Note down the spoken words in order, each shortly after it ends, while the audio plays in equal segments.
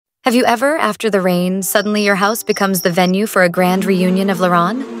Have you ever, after the rain, suddenly your house becomes the venue for a grand reunion of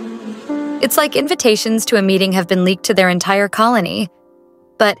Laron? It's like invitations to a meeting have been leaked to their entire colony.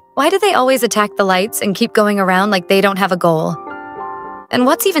 But why do they always attack the lights and keep going around like they don't have a goal? And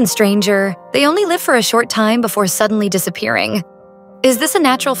what's even stranger, they only live for a short time before suddenly disappearing. Is this a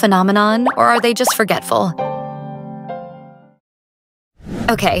natural phenomenon, or are they just forgetful?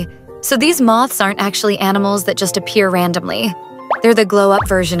 Okay, so these moths aren't actually animals that just appear randomly. They're the glow-up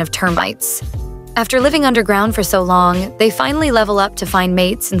version of termites. After living underground for so long, they finally level up to find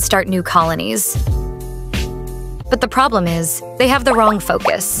mates and start new colonies. But the problem is, they have the wrong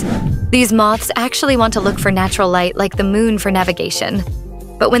focus. These moths actually want to look for natural light like the moon for navigation.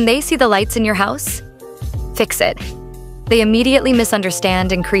 But when they see the lights in your house, fix it. They immediately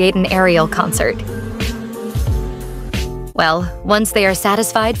misunderstand and create an aerial concert. Well, once they are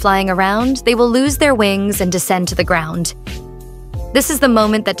satisfied flying around, they will lose their wings and descend to the ground. This is the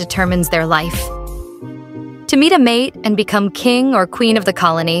moment that determines their life. To meet a mate and become king or queen of the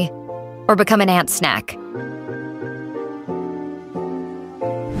colony, or become an ant snack.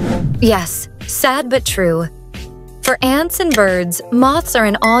 Yes, sad but true. For ants and birds, moths are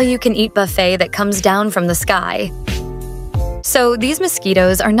an all-you-can-eat buffet that comes down from the sky. So these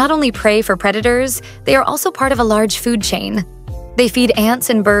mosquitoes are not only prey for predators, they are also part of a large food chain. They feed ants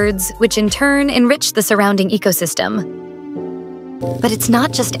and birds, which in turn enrich the surrounding ecosystem. But it's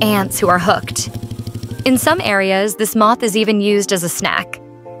not just ants who are hooked. In some areas, this moth is even used as a snack.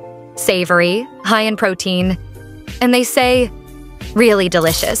 Savory, high in protein, and they say, really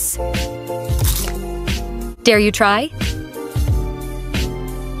delicious. Dare you try?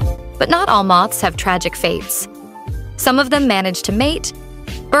 But not all moths have tragic fates. Some of them manage to mate,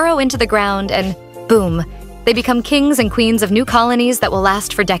 burrow into the ground, and boom, they become kings and queens of new colonies that will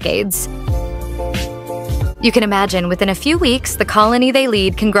last for decades. You can imagine within a few weeks, the colony they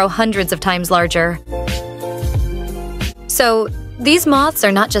lead can grow hundreds of times larger. So, these moths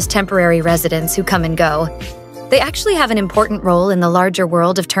are not just temporary residents who come and go. They actually have an important role in the larger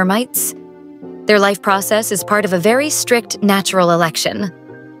world of termites. Their life process is part of a very strict natural election.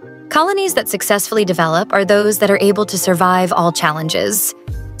 Colonies that successfully develop are those that are able to survive all challenges,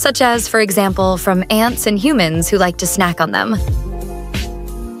 such as, for example, from ants and humans who like to snack on them.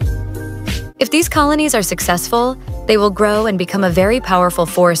 If these colonies are successful, they will grow and become a very powerful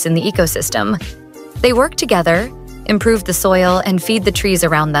force in the ecosystem. They work together, improve the soil, and feed the trees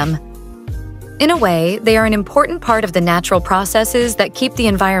around them. In a way, they are an important part of the natural processes that keep the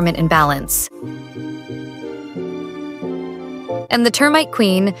environment in balance. And the termite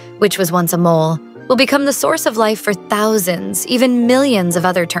queen, which was once a mole, will become the source of life for thousands, even millions of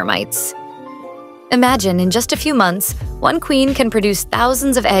other termites. Imagine, in just a few months, one queen can produce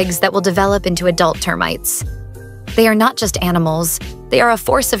thousands of eggs that will develop into adult termites. They are not just animals, they are a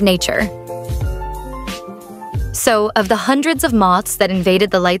force of nature. So, of the hundreds of moths that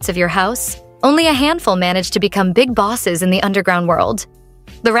invaded the lights of your house, only a handful managed to become big bosses in the underground world.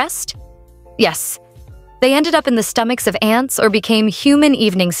 The rest? Yes. They ended up in the stomachs of ants or became human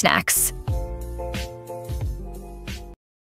evening snacks.